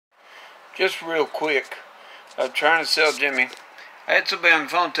Just real quick, I'm trying to sell Jimmy. I had somebody on the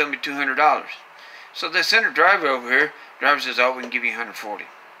phone tell me $200. So they sent a driver over here. Driver says, "Oh, we can give you 140."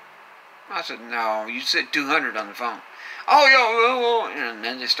 I said, "No, you said 200 on the phone." "Oh, yo," and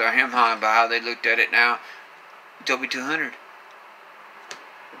then they start him-hawing about how they looked at it now. You told me 200.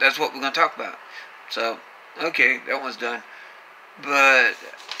 That's what we're going to talk about. So, okay, that one's done. But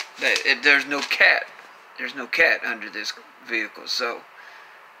there's no cat. There's no cat under this vehicle. So,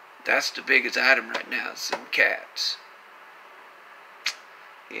 that's the biggest item right now, some cats.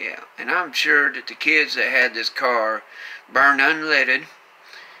 Yeah, and I'm sure that the kids that had this car burned unleaded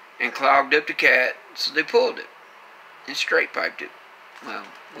and clogged up the cat, so they pulled it and straight piped it. Well,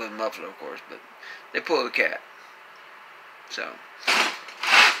 with a muffler, of course, but they pulled the cat. So,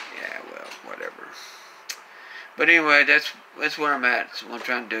 yeah, well, whatever. But anyway, that's where I'm at. That's what I'm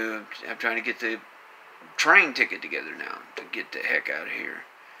trying to do. I'm trying to get the train ticket together now to get the heck out of here.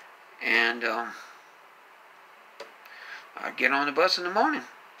 And I get on the bus in the morning.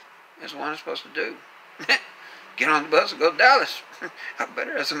 That's what I'm supposed to do. Get on the bus and go to Dallas. I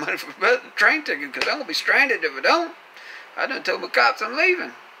better have some money for the train ticket because I'm going to be stranded if I don't. I done told my cops I'm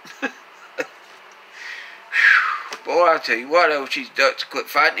leaving. Boy, I'll tell you what, I wish these ducks quit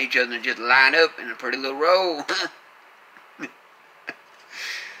fighting each other and just line up in a pretty little row.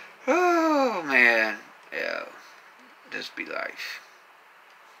 Oh, man. Yeah, this be life.